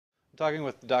Talking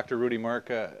with Dr. Rudi Moerck,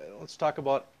 let's talk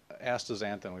about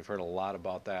astaxanthin. We've heard a lot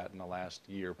about that in the last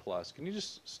year plus. Can you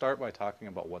just start by talking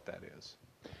about what that is?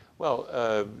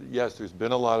 Well, yes, there's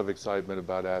been a lot of excitement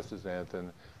about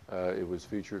astaxanthin. It was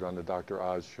featured on the Dr.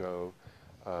 Oz show.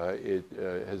 It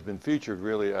has been featured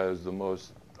really as the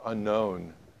most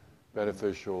unknown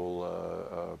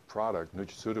beneficial product,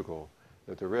 nutraceutical,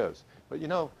 that there is. But you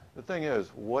know, the thing is,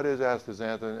 what is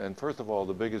astaxanthin? And first of all,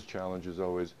 the biggest challenge is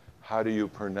always, how do you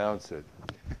pronounce it?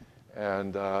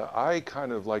 And I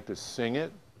kind of like to sing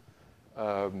it.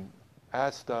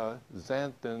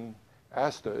 Astaxanthin.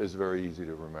 Asta is very easy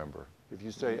to remember. If you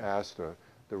say Asta,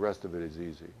 the rest of it is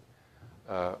easy.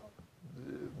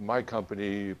 My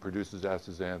company produces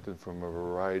astaxanthin from a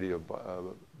variety of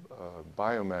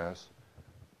biomass,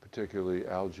 particularly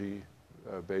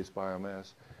algae-based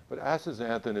biomass. But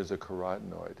astaxanthin is a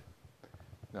carotenoid.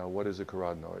 Now, what is a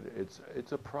carotenoid?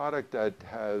 It's a product that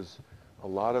has a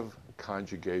lot of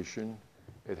conjugation.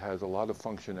 It has a lot of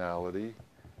functionality.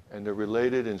 And they're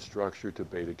related in structure to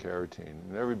beta carotene.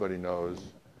 And everybody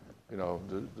knows, you know,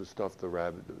 the stuff the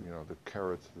rabbit, you know, the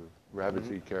carrots, the rabbits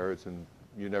eat carrots, and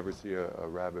you never see a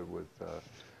rabbit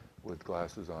with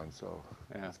glasses on. So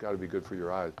yeah, it's got to be good for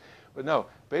your eyes. But no,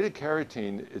 beta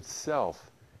carotene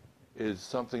itself is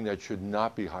something that should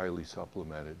not be highly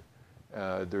supplemented.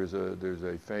 There's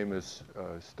a famous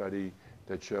study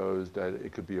that shows that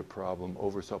it could be a problem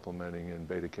over supplementing in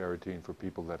beta carotene for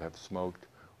people that have smoked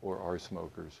or are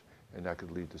smokers, and that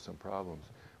could lead to some problems.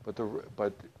 But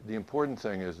the important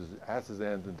thing is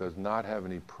astaxanthin does not have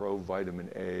any pro-vitamin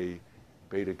A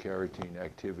beta carotene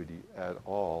activity at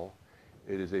all.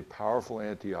 It is a powerful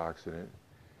antioxidant.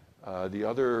 The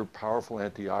other powerful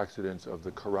antioxidants of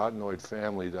the carotenoid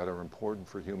family that are important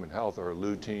for human health are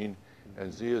lutein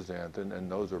and zeaxanthin,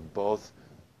 and those are both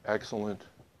excellent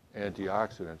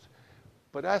antioxidants.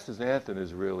 But astaxanthin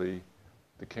is really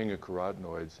the king of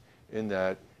carotenoids in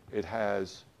that it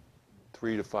has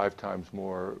 3 to 5 times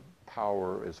more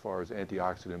power as far as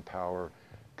antioxidant power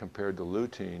compared to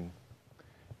lutein,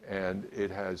 and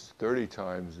it has 30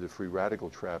 times the free radical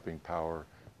trapping power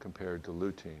compared to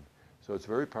lutein. So it's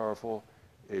very powerful.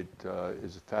 It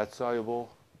is a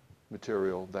fat-soluble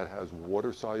material that has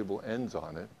water-soluble ends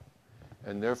on it,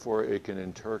 and therefore it can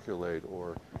intercalate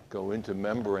or go into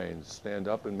membranes, stand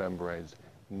up in membranes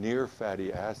near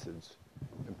fatty acids,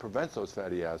 and prevents those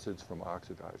fatty acids from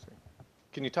oxidizing.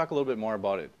 Can you talk a little bit more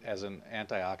about it as an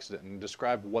antioxidant and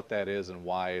describe what that is and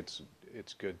why it's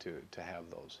good to have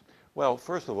those? Well,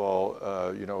 first of all,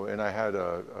 you know, and I had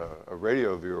a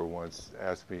radio viewer once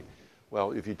ask me,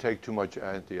 well, if you take too much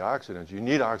antioxidants, you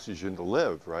need oxygen to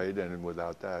live, right? And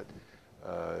without that,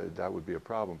 that would be a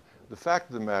problem. The fact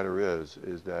of the matter is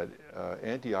that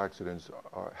antioxidants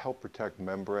help protect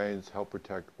membranes, help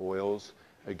protect oils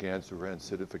against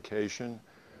rancidification,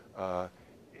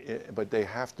 but they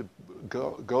have to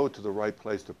go to the right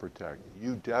place to protect.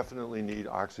 You definitely need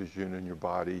oxygen in your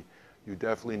body. You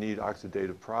definitely need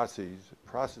oxidative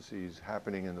processes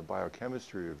happening in the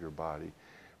biochemistry of your body.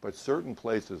 But certain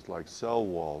places like cell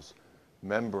walls,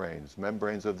 membranes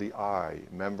of the eye,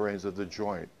 membranes of the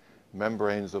joint,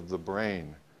 membranes of the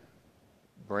brain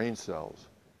cells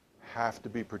have to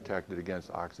be protected against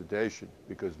oxidation,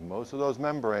 because most of those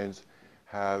membranes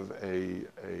have a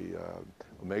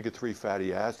omega-3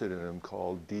 fatty acid in them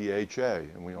called DHA,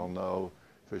 and we all know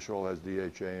fish oil has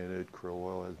DHA in it, krill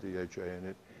oil has DHA in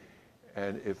it,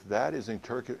 and if that is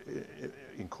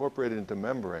incorporated into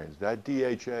membranes, that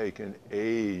DHA can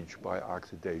age by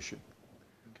oxidation.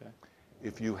 Okay.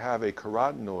 If you have a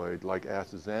carotenoid like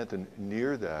astaxanthin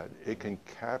near that, it can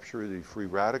capture the free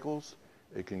radicals,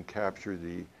 it can capture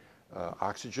the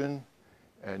oxygen,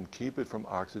 and keep it from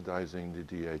oxidizing the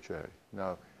DHA.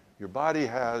 Now, your body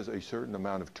has a certain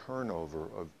amount of turnover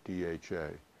of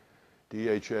DHA.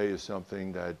 DHA is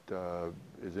something that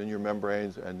is in your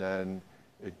membranes, and then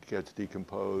it gets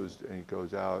decomposed and it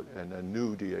goes out, and then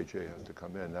new DHA has to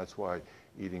come in. That's why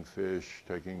eating fish,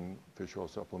 taking fish oil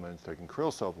supplements, taking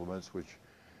krill supplements, which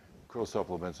krill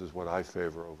supplements is what I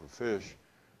favor over fish,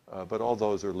 but all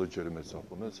those are legitimate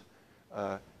supplements,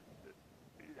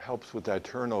 helps with that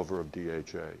turnover of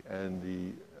DHA, and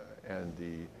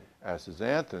the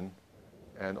astaxanthin,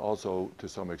 and also to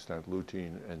some extent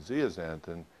lutein and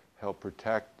zeaxanthin, help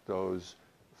protect those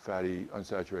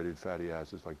unsaturated fatty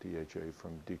acids like DHA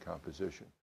from decomposition.